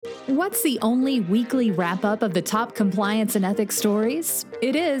What's the only weekly wrap-up of the top compliance and ethics stories?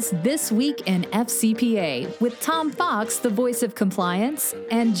 It is This Week in FCPA with Tom Fox, the voice of compliance,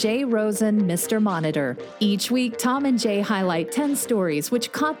 and Jay Rosen, Mr. Monitor. Each week, Tom and Jay highlight 10 stories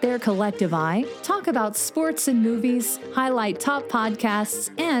which caught their collective eye, talk about sports and movies, highlight top podcasts,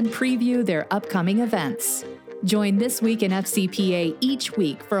 and preview their upcoming events. Join This Week in FCPA each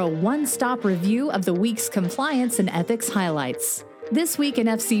week for a one-stop review of the week's compliance and ethics highlights. This Week in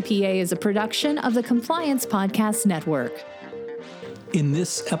FCPA is a production of the Compliance Podcast Network. In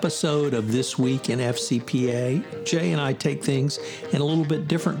this episode of This Week in FCPA, Jay and I take things in a little bit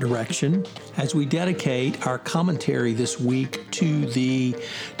different direction as we dedicate our commentary this week to the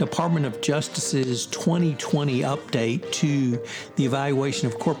Department of Justice's 2020 update to the Evaluation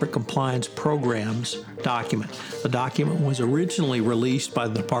of Corporate Compliance Programs document. The document was originally released by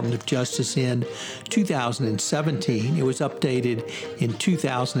the Department of Justice in 2017. It was updated in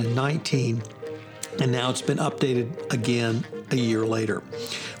 2019. And now it's been updated again a year later.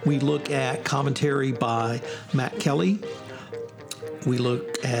 We look at commentary by Matt Kelly. We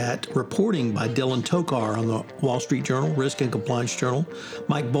look at reporting by Dylan Tokar on the Wall Street Journal, Risk and Compliance Journal.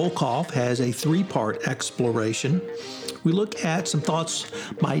 Mike Bolkoff has a three-part exploration. We look at some thoughts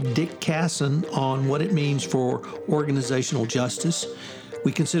by Dick Casson on what it means for organizational justice.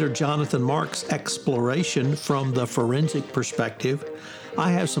 We consider Jonathan Marks' exploration from the forensic perspective.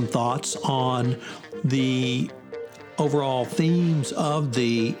 I have some thoughts on the overall themes of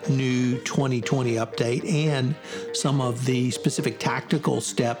the new 2020 update and some of the specific tactical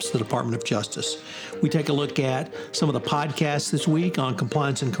steps of the Department of Justice. We take a look at some of the podcasts this week on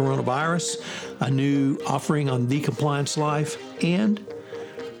compliance and coronavirus, a new offering on The Compliance Life, and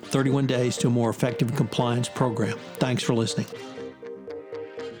 31 Days to a More Effective Compliance Program. Thanks for listening.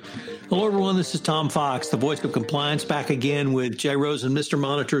 Hello, everyone. This is Tom Fox, the voice of compliance, back again with Jay Rosen, Mr.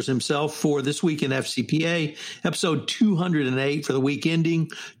 Monitors himself, for This Week in FCPA, episode 208 for the week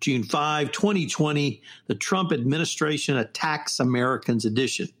ending June 5, 2020, the Trump administration attacks Americans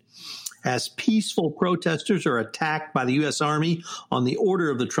edition. As peaceful protesters are attacked by the U.S. Army on the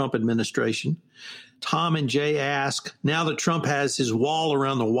order of the Trump administration, Tom and Jay ask, now that Trump has his wall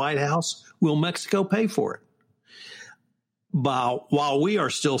around the White House, will Mexico pay for it? While we are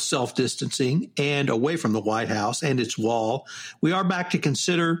still self-distancing and away from the White House and its wall, we are back to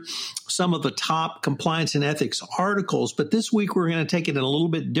consider some of the top compliance and ethics articles. But this week, we're going to take it in a little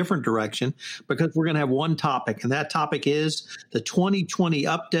bit different direction because we're going to have one topic, and that topic is the 2020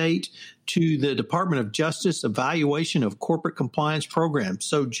 update to the Department of Justice Evaluation of Corporate Compliance Programs.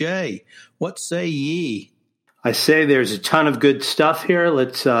 So, Jay, what say ye? I say there's a ton of good stuff here.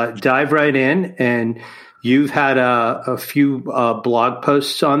 Let's dive right in. And you've had a few blog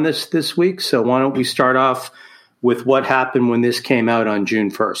posts on this week, so why don't we start off with what happened when this came out on June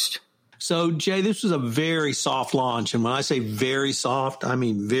 1st? So, Jay, this was a very soft launch, and when I say very soft, I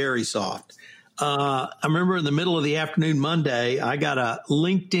mean very soft. I remember in the middle of the afternoon Monday, I got a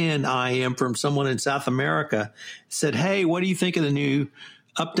LinkedIn IM from someone in South America, said, hey, what do you think of the new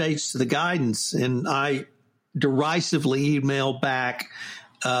updates to the guidance? And I derisively emailed back,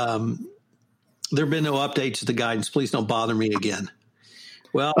 there have been no updates to the guidance. Please don't bother me again.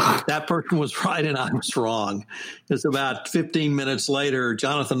 Well, that person was right and I was wrong. Because about 15 minutes later,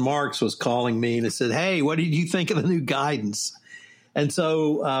 Jonathan Marks was calling me and said, hey, what did you think of the new guidance? And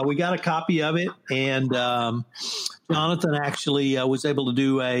so we got a copy of it. And Jonathan actually was able to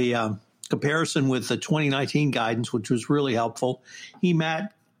do a comparison with the 2019 guidance, which was really helpful.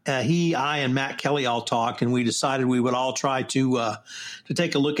 I, and Matt Kelly all talked, and we decided we would all try to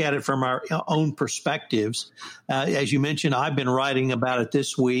take a look at it from our own perspectives. As you mentioned, I've been writing about it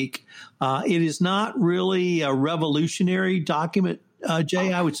this week. It is not really a revolutionary document,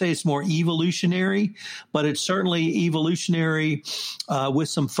 Jay. I would say it's more evolutionary, but it's certainly evolutionary with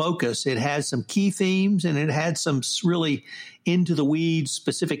some focus. It has some key themes, and it had some really into the weeds,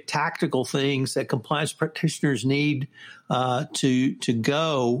 specific tactical things that compliance practitioners need to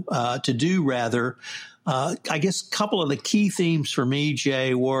do. I guess a couple of the key themes for me,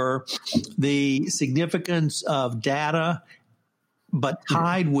 Jay, were the significance of data, but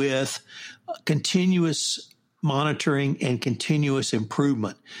tied with continuous monitoring and continuous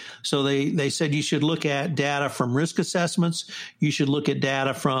improvement. So they said you should look at data from risk assessments. You should look at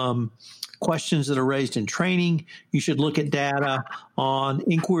data from questions that are raised in training. You should look at data on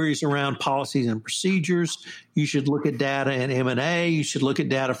inquiries around policies and procedures. You should look at data in M&A. You should look at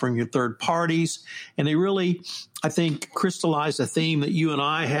data from your third parties. And they really, I think, crystallize a theme that you and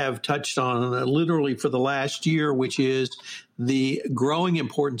I have touched on literally for the last year, which is the growing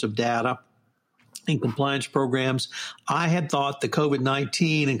importance of data in compliance programs. I had thought the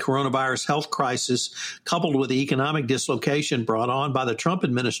COVID-19 and coronavirus health crisis, coupled with the economic dislocation brought on by the Trump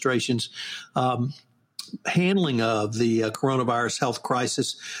administration's handling of the coronavirus health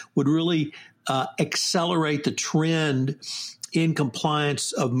crisis, would really accelerate the trend in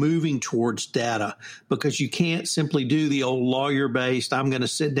compliance of moving towards data, because you can't simply do the old lawyer-based, I'm going to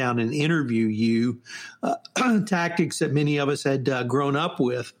sit down and interview you tactics that many of us had grown up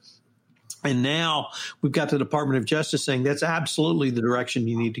with. And now we've got the Department of Justice saying that's absolutely the direction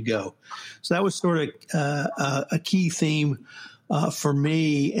you need to go. So that was sort of a key theme for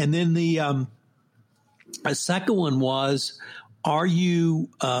me. And then the second one was, are you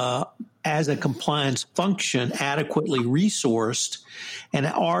as a compliance function adequately resourced? And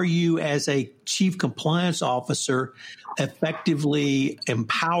are you as a chief compliance officer effectively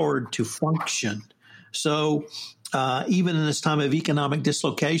empowered to function? So even in this time of economic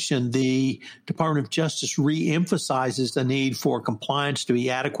dislocation, the Department of Justice reemphasizes the need for compliance to be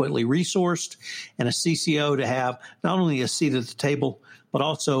adequately resourced and a CCO to have not only a seat at the table, but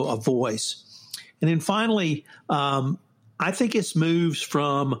also a voice. And then finally, I think it's moves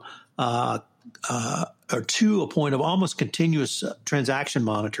from or to a point of almost continuous transaction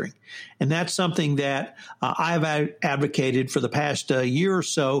monitoring. And that's something that I have advocated for the past year or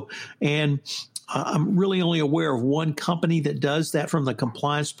so. And I'm really only aware of one company that does that from the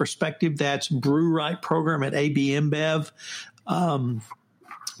compliance perspective. That's Brew-Right program at AB InBev.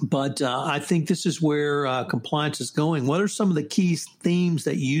 But I think this is where compliance is going. What are some of the key themes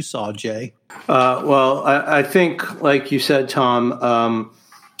that you saw, Jay? Well, I think, like you said, Tom,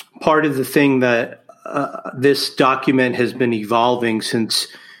 part of the thing that this document has been evolving since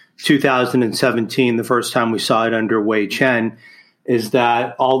 2017, the first time we saw it under Wei Chen, is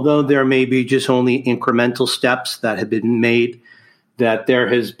that although there may be just only incremental steps that have been made, that there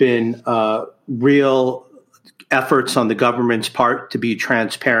has been real efforts on the government's part to be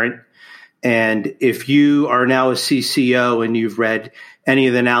transparent. And if you are now a CCO and you've read any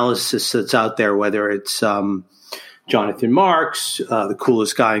of the analysis that's out there, whether it's Jonathan Marks, the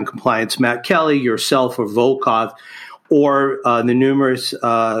coolest guy in compliance, Matt Kelly, yourself, or Volkov, or the numerous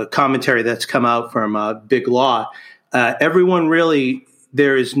commentary that's come out from Big Law, everyone really,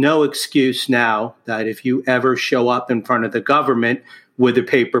 there is no excuse now that if you ever show up in front of the government with a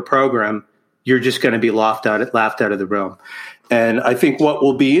paper program, you're just going to be laughed out of the room. And I think what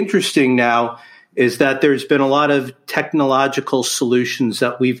will be interesting now is that there's been a lot of technological solutions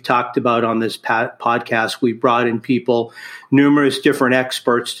that we've talked about on this podcast. We brought in people, numerous different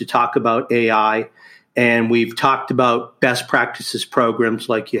experts to talk about AI. And we've talked about best practices programs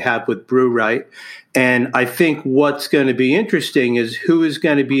like you have with Brew-Right. And I think what's going to be interesting is who is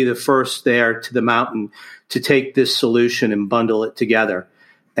going to be the first there to the mountain to take this solution and bundle it together.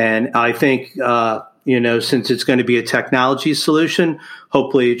 And I think, since it's going to be a technology solution,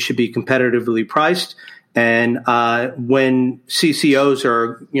 hopefully it should be competitively priced. And when CCOs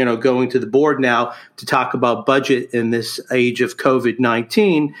are, going to the board now to talk about budget in this age of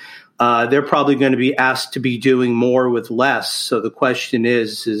COVID-19, they're probably going to be asked to be doing more with less. So the question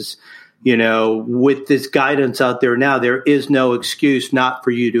is, with this guidance out there now, there is no excuse not for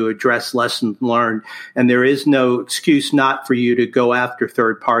you to address lessons learned. And there is no excuse not for you to go after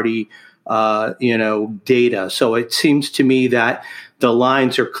third-party, data. So it seems to me that the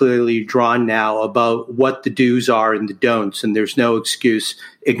lines are clearly drawn now about what the do's are and the don'ts. And there's no excuse.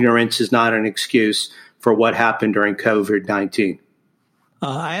 Ignorance is not an excuse for what happened during COVID-19.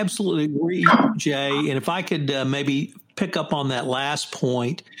 I absolutely agree, Jay. And if I could maybe pick up on that last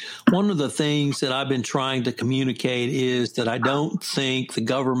point, one of the things that I've been trying to communicate is that I don't think the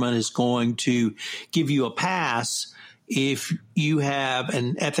government is going to give you a pass if you have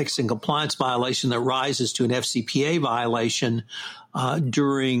an ethics and compliance violation that rises to an FCPA violation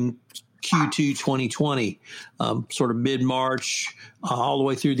during Q2 2020, sort of mid-March, all the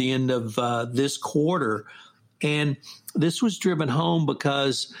way through the end of this quarter. And this was driven home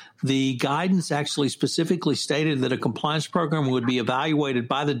because the guidance actually specifically stated that a compliance program would be evaluated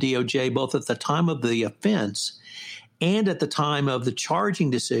by the DOJ both at the time of the offense and at the time of the charging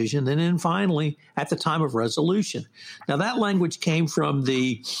decision, and then finally at the time of resolution. Now, that language came from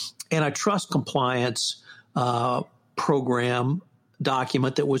the antitrust compliance program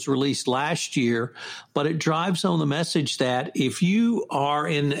document that was released last year, but it drives home the message that if you are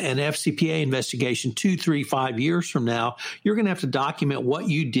in an FCPA investigation 2, 3, 5 years from now, you're going to have to document what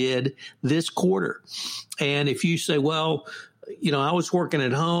you did this quarter. And if you say, well, I was working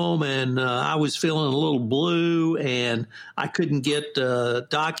at home and I was feeling a little blue and I couldn't get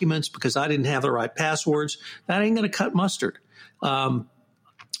documents because I didn't have the right passwords, that ain't going to cut mustard.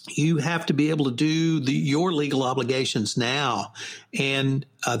 you have to be able to do your legal obligations now. And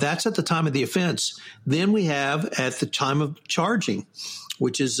that's at the time of the offense. Then we have at the time of charging,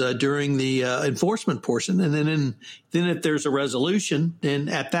 which is during the enforcement portion. And then if there's a resolution, then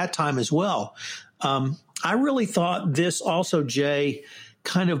at that time as well. I really thought this also, Jay,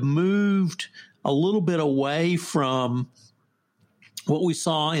 kind of moved a little bit away from what we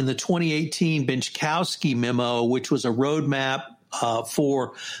saw in the 2018 Benczkowski memo, which was a roadmap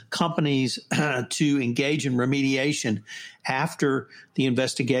for companies to engage in remediation after the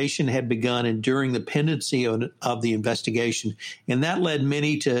investigation had begun and during the pendency of the investigation. And that led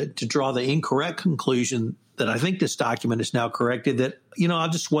many to draw the incorrect conclusion that I think this document is now corrected, that, I'll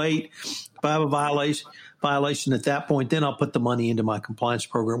just wait. If I have a violation at that point, then I'll put the money into my compliance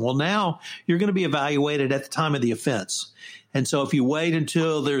program. Well, now you're going to be evaluated at the time of the offense. And so if you wait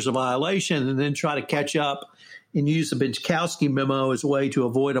until there's a violation and then try to catch up and use the Benczkowski memo as a way to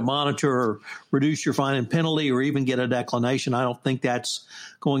avoid a monitor or reduce your fine and penalty or even get a declination, I don't think that's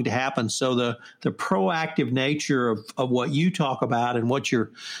going to happen. So the proactive nature of what you talk about and what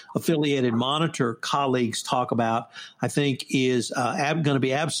your affiliated monitor colleagues talk about, I think is going to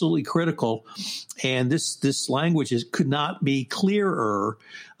be absolutely critical. And this language could not be clearer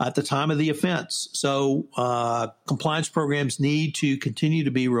at the time of the offense. So compliance programs need to continue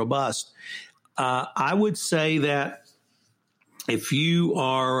to be robust. I would say that if you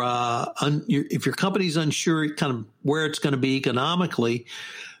are, if your company's unsure kind of where it's going to be economically,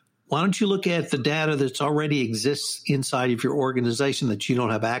 why don't you look at the data that's already exists inside of your organization that you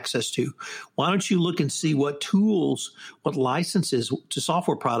don't have access to? Why don't you look and see what tools, what licenses to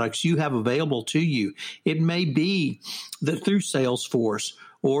software products you have available to you? It may be that through Salesforce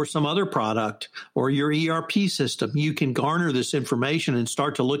or some other product or your ERP system, you can garner this information and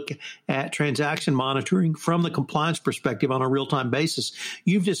start to look at transaction monitoring from the compliance perspective on a real-time basis.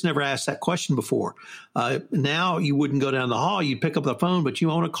 You've just never asked that question before. Now you wouldn't go down the hall, you'd pick up the phone, but you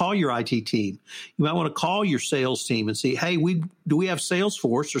want to call your IT team. You might want to call your sales team and see, hey, do we have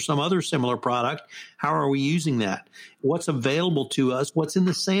Salesforce or some other similar product? How are we using that? What's available to us? What's in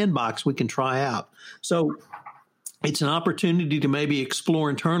the sandbox we can try out? So it's an opportunity to maybe explore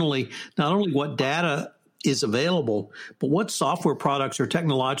internally not only what data is available, but what software products or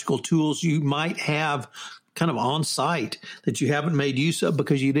technological tools you might have kind of on site that you haven't made use of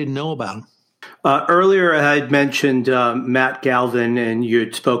because you didn't know about them. Earlier, I had mentioned Matt Galvin, and you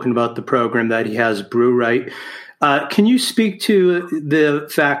had spoken about the program that he has, BrewRight. Can you speak to the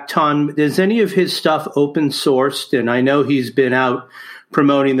fact, Tom, is any of his stuff open sourced? And I know he's been out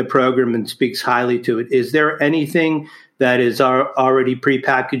promoting the program and speaks highly to it. Is there anything that is already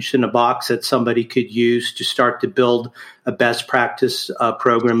prepackaged in a box that somebody could use to start to build a best practice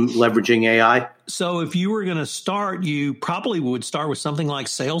program leveraging AI? So if you were going to start, you probably would start with something like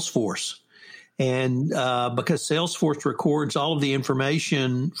Salesforce. And because Salesforce records all of the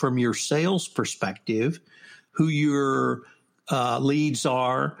information from your sales perspective, who your leads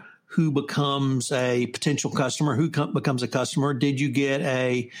are, who becomes a potential customer, who becomes a customer. Did you get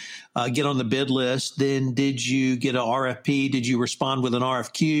get on the bid list? Then did you get an RFP? Did you respond with an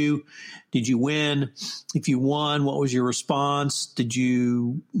RFQ? Did you win? If you won, what was your response? Did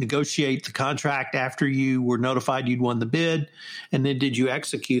you negotiate the contract after you were notified you'd won the bid? And then did you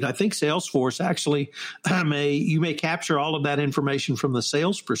execute? I think Salesforce actually you may capture all of that information from the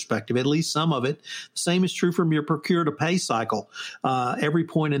sales perspective, at least some of it. The same is true from your procure to pay cycle. Every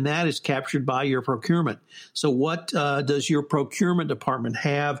point in that is captured by your procurement. So what does your procurement department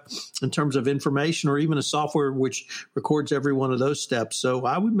have in terms of information or even a software which records every one of those steps? So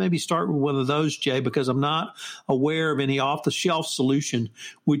I would maybe start with one of those, Jay, because I'm not aware of any off-the-shelf solution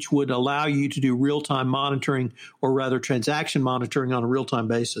which would allow you to do real-time monitoring or rather transaction monitoring on a real-time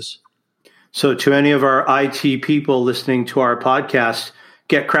basis. So to any of our IT people listening to our podcast,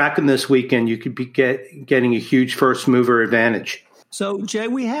 get cracking this weekend. You could be getting a huge first mover advantage. So, Jay,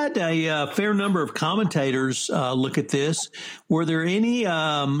 we had a fair number of commentators look at this. Were there any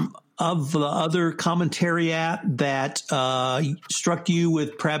of the other commentariat that struck you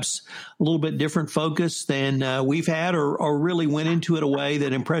with perhaps a little bit different focus than we've had or really went into it a way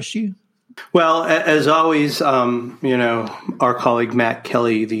that impressed you? Well, as always, our colleague Matt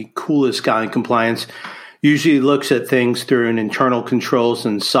Kelly, the coolest guy in compliance, usually looks at things through an internal controls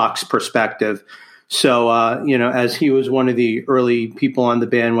and SOX perspective. So, as he was one of the early people on the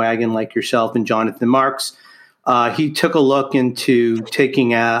bandwagon like yourself and Jonathan Marks, he took a look into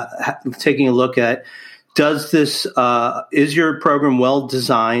taking a look at, is your program well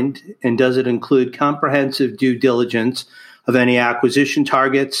designed, and does it include comprehensive due diligence of any acquisition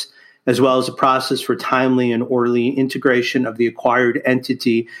targets? as well as a process for timely and orderly integration of the acquired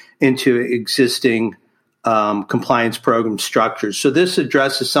entity into existing compliance program structures. So this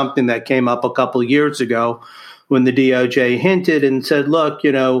addresses something that came up a couple of years ago when the DOJ hinted and said, look,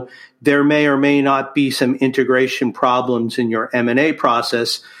 there may or may not be some integration problems in your M&A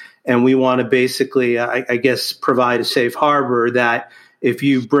process. And we want to basically, I guess, provide a safe harbor that if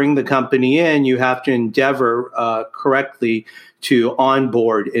you bring the company in, you have to endeavor correctly to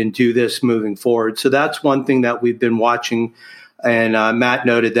onboard and do this moving forward. So that's one thing that we've been watching, and Matt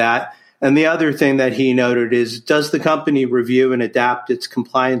noted that. And the other thing that he noted is, does the company review and adapt its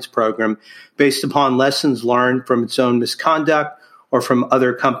compliance program based upon lessons learned from its own misconduct or from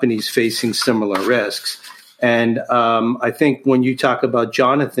other companies facing similar risks? And I think when you talk about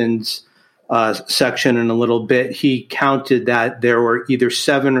Jonathan's section in a little bit, he counted that there were either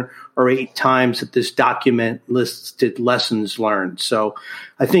 7 or 8 times that this document listed lessons learned. So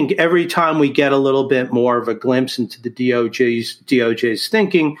I think every time we get a little bit more of a glimpse into the DOJ's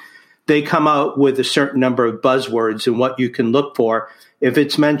thinking, they come out with a certain number of buzzwords and what you can look for. If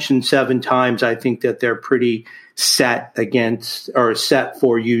it's mentioned 7 times, I think that they're pretty set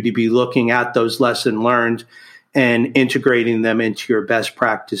for you to be looking at those lessons learned and integrating them into your best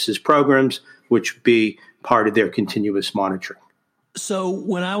practices programs, which would be part of their continuous monitoring. So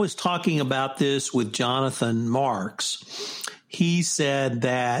when I was talking about this with Jonathan Marks, he said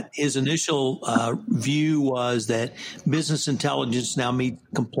that his initial view was that business intelligence now meets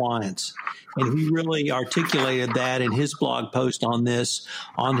compliance. And he really articulated that in his blog post on this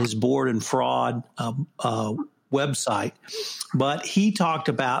on his Board and Fraud website. But he talked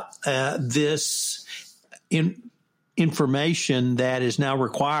about this information that is now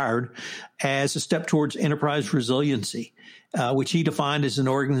required as a step towards enterprise resiliency, which he defined as an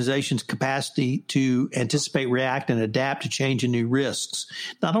organization's capacity to anticipate, react, and adapt to change and new risks,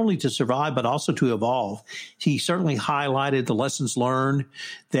 not only to survive, but also to evolve. He certainly highlighted the lessons learned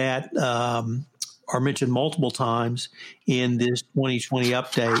that are mentioned multiple times in this 2020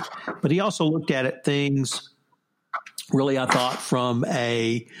 update, but he also looked at things really, I thought, from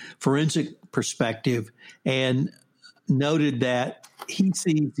a forensic perspective, and noted that he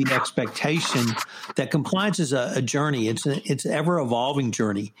sees the expectation that compliance is a journey. It's an ever evolving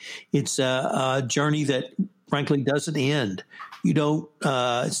journey. It's a journey that frankly doesn't end. You don't.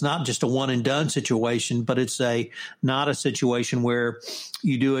 It's not just a one and done situation, but it's not a situation where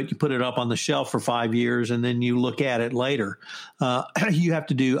you do it, you put it up on the shelf for 5 years, and then you look at it later. You have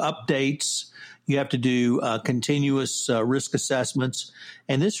to do updates. You have to do continuous risk assessments.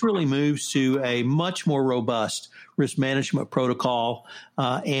 And this really moves to a much more robust risk management protocol.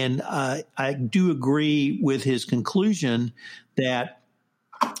 And I do agree with his conclusion that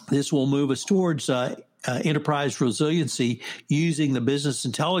this will move us towards enterprise resiliency using the business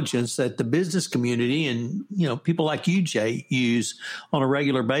intelligence that the business community and people like you, Jay, use on a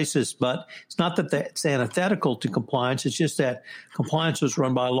regular basis. But it's not that that's antithetical to compliance. It's just that compliance was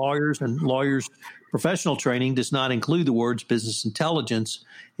run by lawyers, and lawyers' professional training does not include the words business intelligence,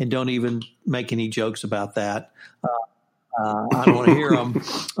 and don't even make any jokes about that. I don't want to hear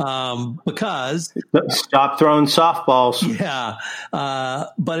them because stop throwing softballs. Yeah.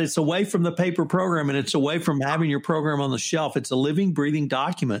 But it's away from the paper program, and it's away from having your program on the shelf. It's a living, breathing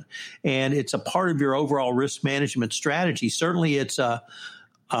document, and it's a part of your overall risk management strategy. Certainly it's a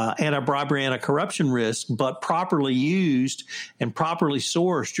anti-bribery, anti-corruption risk, but properly used and properly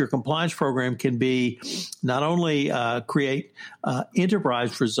sourced, your compliance program can be not only create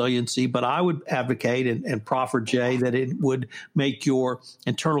enterprise resiliency, but I would advocate and proffer, Jay, that it would make your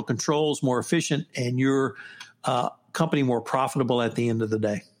internal controls more efficient and your company more profitable at the end of the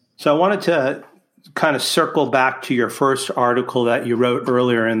day. So I wanted to kind of circle back to your first article that you wrote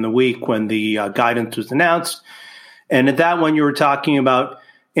earlier in the week when the guidance was announced. And at that one, you were talking about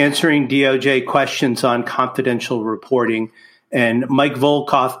answering DOJ questions on confidential reporting. And Mike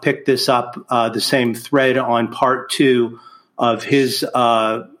Volkov picked this up, the same thread, on part 2 of his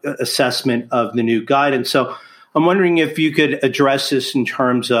assessment of the new guidance. So I'm wondering if you could address this in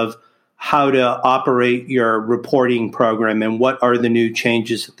terms of how to operate your reporting program and what are the new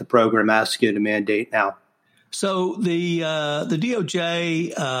changes that the program asks you to mandate now. So the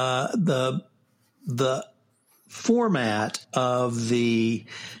DOJ, the format of the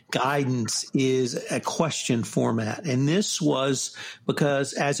guidance is a question format. And this was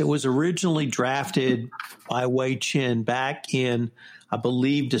because as it was originally drafted by Wei Chin back in, I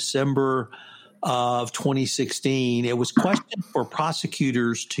believe, December of 2016, it was questions for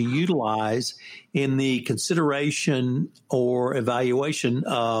prosecutors to utilize in the consideration or evaluation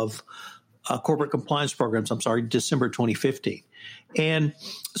of corporate compliance programs. December 2015. And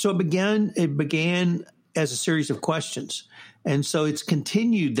so it began as a series of questions. And so it's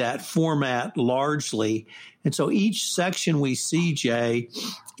continued that format largely. And so each section we see, Jay,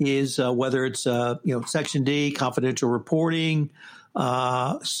 is whether it's Section D, confidential reporting,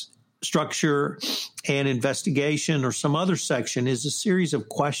 structure and investigation, or some other section, is a series of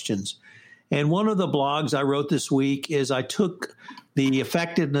questions. And one of the blogs I wrote this week is I took the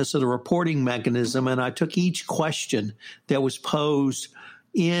effectiveness of the reporting mechanism and I took each question that was posed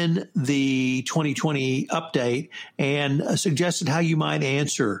in the 2020 update and suggested how you might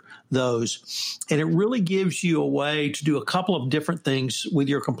answer those. And it really gives you a way to do a couple of different things with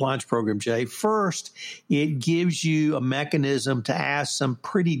your compliance program, Jay. First, it gives you a mechanism to ask some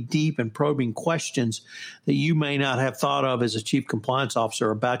pretty deep and probing questions that you may not have thought of as a chief compliance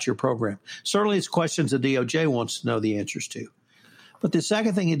officer about your program. Certainly, it's questions the DOJ wants to know the answers to. But the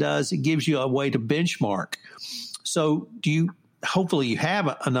second thing it does, it gives you a way to benchmark. So hopefully you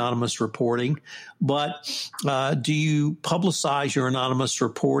have anonymous reporting, but do you publicize your anonymous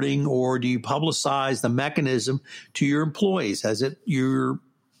reporting, or do you publicize the mechanism to your employees? Has your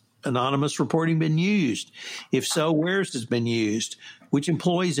anonymous reporting been used? If so, where has it been used? Which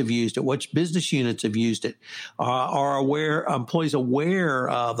employees have used it? Which business units have used it? Are employees aware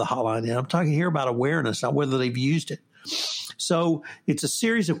of the hotline? And I'm talking here about awareness, not whether they've used it. So it's a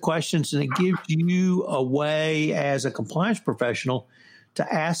series of questions, and it gives you a way as a compliance professional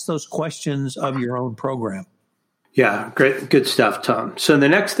to ask those questions of your own program. Yeah, great, good stuff, Tom. So the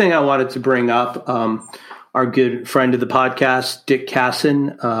next thing I wanted to bring up, our good friend of the podcast, Dick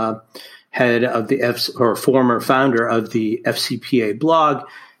Casson, head of former founder of the FCPA blog,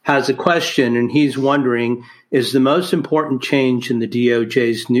 has a question, and he's wondering, what is the most important change in the new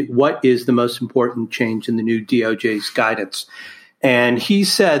DOJ's guidance? And he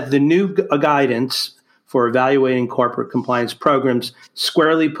said the new guidance for evaluating corporate compliance programs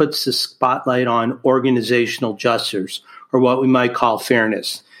squarely puts the spotlight on organizational justice, or what we might call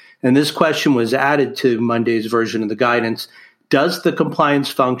fairness. And this question was added to Monday's version of the guidance. Does the compliance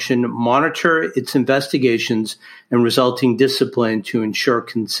function monitor its investigations and resulting discipline to ensure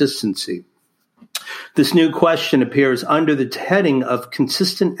consistency? This new question appears under the heading of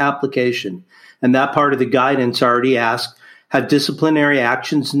consistent application, and that part of the guidance already asked, have disciplinary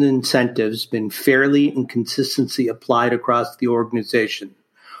actions and incentives been fairly and consistently applied across the organization?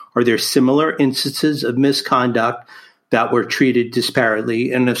 Are there similar instances of misconduct that were treated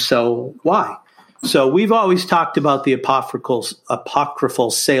disparately, and if so, why? So we've always talked about the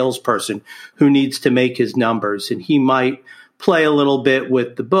apocryphal salesperson who needs to make his numbers, and he might play a little bit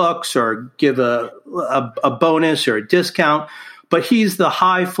with the books or give a bonus or a discount, but he's the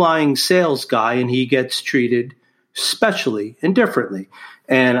high-flying sales guy, and he gets treated specially and differently.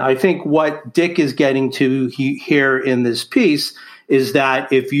 And I think what Dick is getting to here in this piece is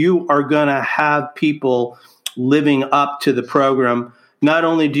that if you are going to have people living up to the program, not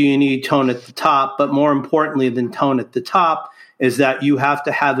only do you need tone at the top, but more importantly than tone at the top is that you have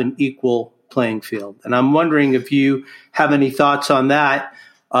to have an equal playing field. And I'm wondering if you have any thoughts on that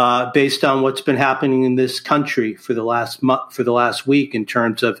based on what's been happening in this country for the last week in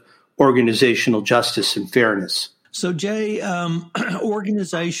terms of organizational justice and fairness. So, Jay,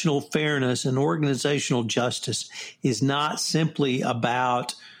 organizational fairness and organizational justice is not simply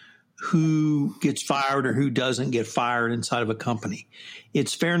about who gets fired or who doesn't get fired inside of a company.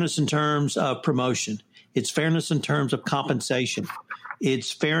 It's fairness in terms of promotion. It's fairness in terms of compensation.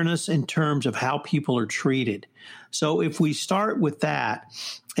 It's fairness in terms of how people are treated. So if we start with that,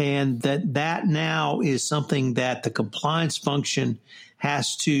 and that now is something that the compliance function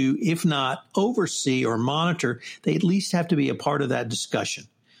has to, if not oversee or monitor, they at least have to be a part of that discussion.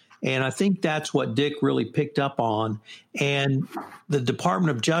 And I think that's what Dick really picked up on. And the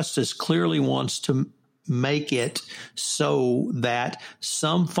Department of Justice clearly wants to make it so that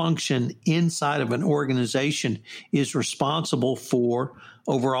some function inside of an organization is responsible for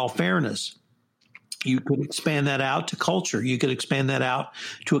overall fairness. You could expand that out to culture. You could expand that out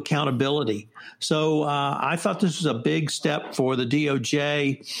to accountability. So I thought this was a big step for the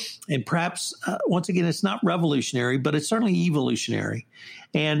DOJ. And perhaps, once again, it's not revolutionary, but it's certainly evolutionary.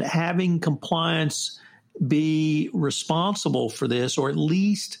 And having compliance be responsible for this, or at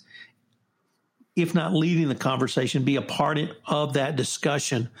least, if not leading the conversation, be a part of that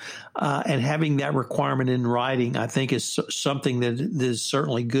discussion, and having that requirement in writing, I think is something that is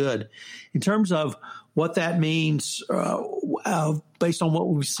certainly good. In terms of what that means, based on what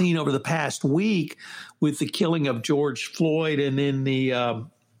we've seen over the past week with the killing of George Floyd, and then the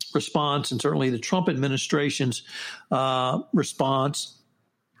response, and certainly the Trump administration's response,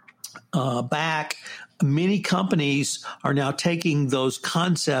 back, many companies are now taking those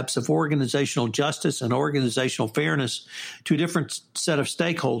concepts of organizational justice and organizational fairness to a different set of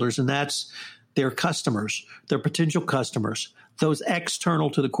stakeholders, and that's their customers, their potential customers, those external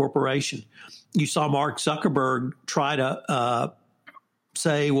to the corporation. You saw Mark Zuckerberg try to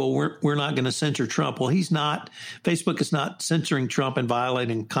say, well, we're not going to censor Trump. Well, he's not. Facebook is not censoring Trump and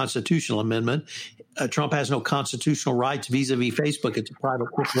violating a constitutional amendment. Trump has no constitutional rights vis-a-vis Facebook. It's a private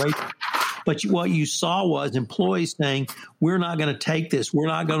corporation. But what you saw was employees saying, we're not going to take this. We're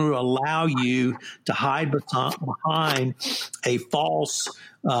not going to allow you to hide behind a false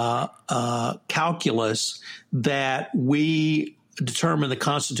calculus that we determine the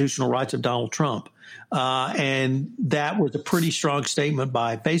constitutional rights of Donald Trump. And that was a pretty strong statement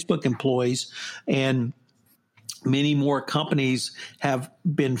by Facebook employees. And many more companies have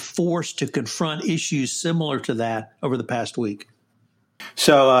been forced to confront issues similar to that over the past week.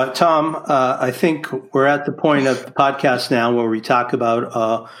 So, Tom, I think we're at the point of the podcast now where we talk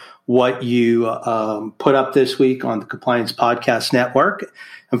about what you put up this week on the Compliance Podcast Network.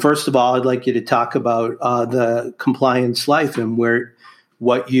 And first of all, I'd like you to talk about the Compliance Life and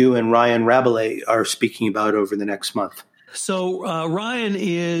what you and Ryan Rabelais are speaking about over the next month. So Ryan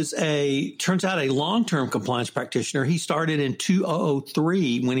is turns out a long-term compliance practitioner. He started in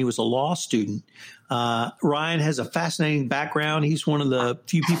 2003 when he was a law student. Ryan has a fascinating background. He's one of the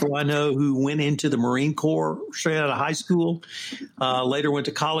few people I know who went into the Marine Corps straight out of high school, later went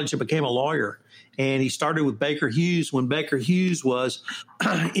to college and became a lawyer. And he started with Baker Hughes when Baker Hughes was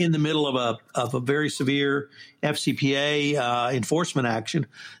in the middle of a very severe FCPA enforcement action,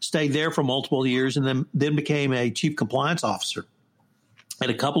 stayed there for multiple years, and then became a chief compliance officer at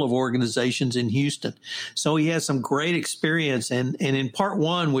a couple of organizations in Houston. So he has some great experience. And in part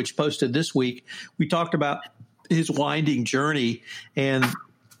one, which posted this week, we talked about his winding journey. And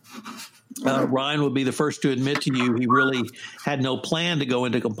Ryan would be the first to admit to you he really had no plan to go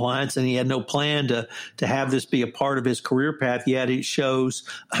into compliance, and he had no plan to have this be a part of his career path. Yet it shows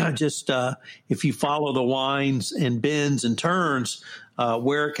just if you follow the winds and bends and turns,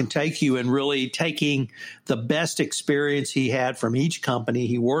 where it can take you, and really taking the best experience he had from each company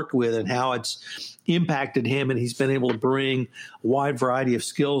he worked with and how it's impacted him, and he's been able to bring a wide variety of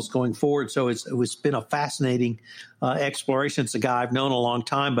skills going forward. So it's been a fascinating exploration. It's a guy I've known a long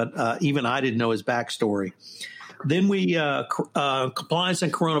time, but even I didn't know his backstory. Then we compliance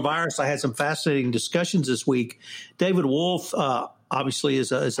and coronavirus. I had some fascinating discussions this week. David Wolf obviously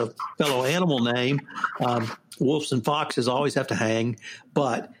is a fellow animal name. Wolves and foxes always have to hang,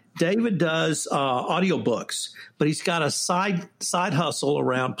 but David does audiobooks, but he's got a side hustle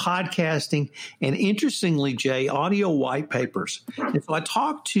around podcasting and, interestingly, Jay, audio white papers. And so I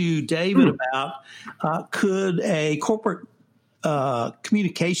talked to David about could a corporate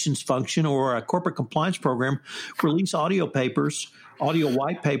communications function or a corporate compliance program release audio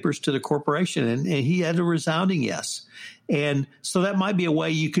white papers to the corporation, and he had a resounding yes. And so that might be a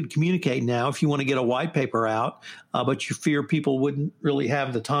way you could communicate now if you want to get a white paper out, but you fear people wouldn't really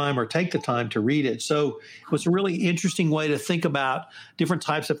have the time or take the time to read it. So it was a really interesting way to think about different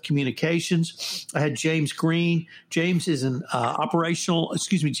types of communications. I had James Green. James is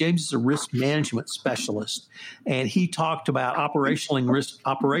James is a risk management specialist, and he talked about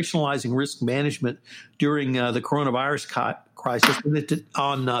operationalizing risk management during the coronavirus crisis. And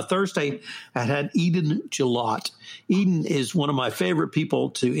on Thursday, I had Eden Gillot. Eden is one of my favorite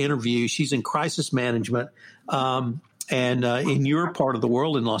people to interview. She's in crisis management. And in your part of the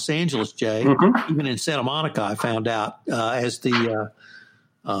world, in Los Angeles, Jay, even in Santa Monica, I found out as the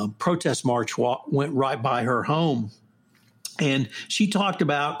protest march went right by her home. And she talked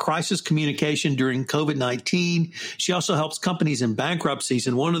about crisis communication during COVID-19. She also helps companies in bankruptcies.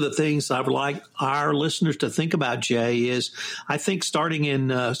 And one of the things I would like our listeners to think about, Jay, is I think starting in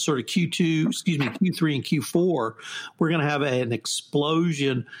sort of Q3 and Q4, we're going to have an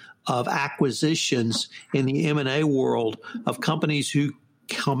explosion of acquisitions in the M&A world of companies who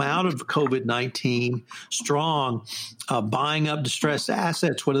come out of COVID-19 strong, buying up distressed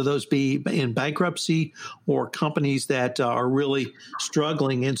assets, whether those be in bankruptcy or companies that are really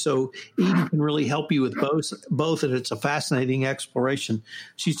struggling. And so Eden can really help you with both, and it's a fascinating exploration.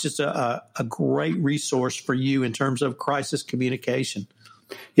 She's just a great resource for you in terms of crisis communication.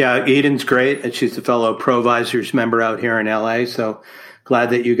 Yeah, Eden's great, and she's a fellow Provisors member out here in LA, so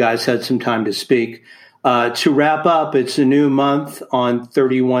glad that you guys had some time to speak. To wrap up, it's a new month on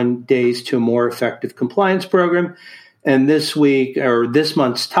 31 Days to a More Effective Compliance Program. And this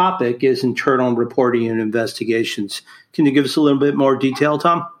month's topic is internal reporting and investigations. Can you give us a little bit more detail,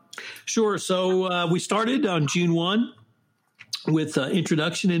 Tom? Sure. So we started on June 1. with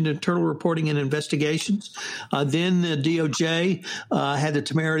introduction into internal reporting and investigations. Then the DOJ had the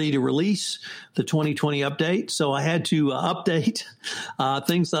temerity to release the 2020 update. So I had to update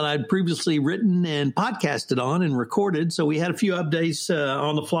things that I'd previously written and podcasted on and recorded. So we had a few updates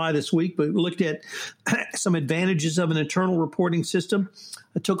on the fly this week, but we looked at some advantages of an internal reporting system.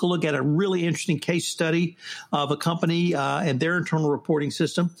 I took a look at a really interesting case study of a company and their internal reporting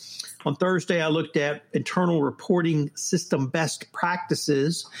system. On Thursday, I looked at internal reporting system best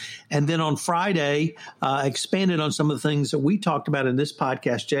practices. And then on Friday, expanded on some of the things that we talked about in this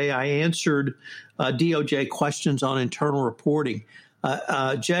podcast. Jay, I answered DOJ questions on internal reporting.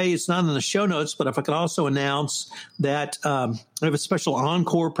 Jay, it's not in the show notes, but if I could also announce that I have a special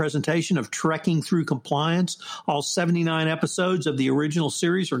encore presentation of Trekking Through Compliance. All 79 episodes of the original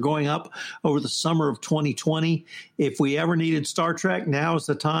series are going up over the summer of 2020. If we ever needed Star Trek, now is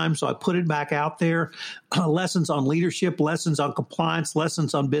the time. So I put it back out there. Lessons on leadership, lessons on compliance,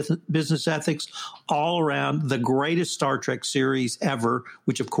 lessons on business ethics, all around the greatest Star Trek series ever,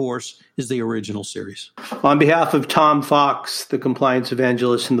 which, of course, is the original series. On behalf of Tom Fox, the compliance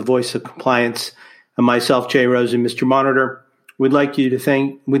evangelist and the voice of compliance, and myself, Jay Rosen, Mr. Monitor, we'd like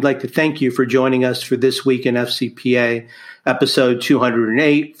to thank you for joining us for This Week in FCPA, episode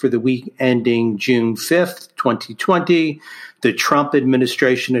 208 for the week ending June 5th, 2020, the Trump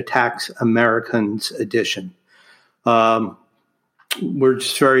administration attacks Americans edition. We're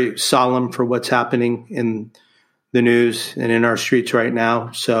just very solemn for what's happening in the news and in our streets right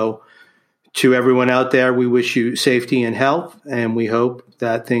now. So to everyone out there, we wish you safety and health, and we hope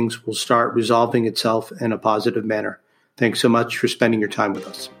that things will start resolving itself in a positive manner. Thanks so much for spending your time with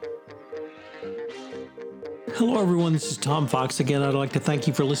us. Hello, everyone. This is Tom Fox again. I'd like to thank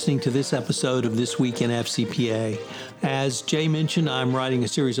you for listening to this episode of This Week in FCPA. As Jay mentioned, I'm writing a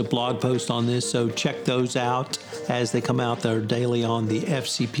series of blog posts on this, so check those out as they come out. They're daily on the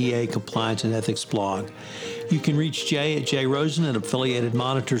FCPA Compliance and Ethics blog. You can reach Jay at jrosen at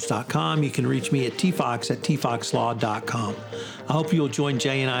affiliatedmonitors.com. You can reach me at tfox at tfoxlaw.com. I hope you'll join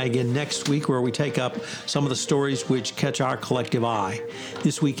Jay and I again next week, where we take up some of the stories which catch our collective eye.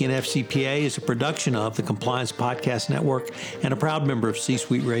 This Week in FCPA is a production of the Compliance Podcast Network and a proud member of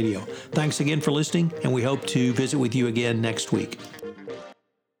C-Suite Radio. Thanks again for listening, and we hope to visit with you again next week.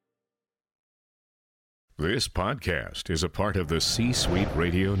 This podcast is a part of the C-Suite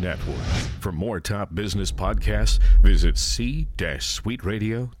Radio Network. For more top business podcasts, visit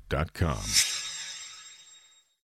c-suiteradio.com.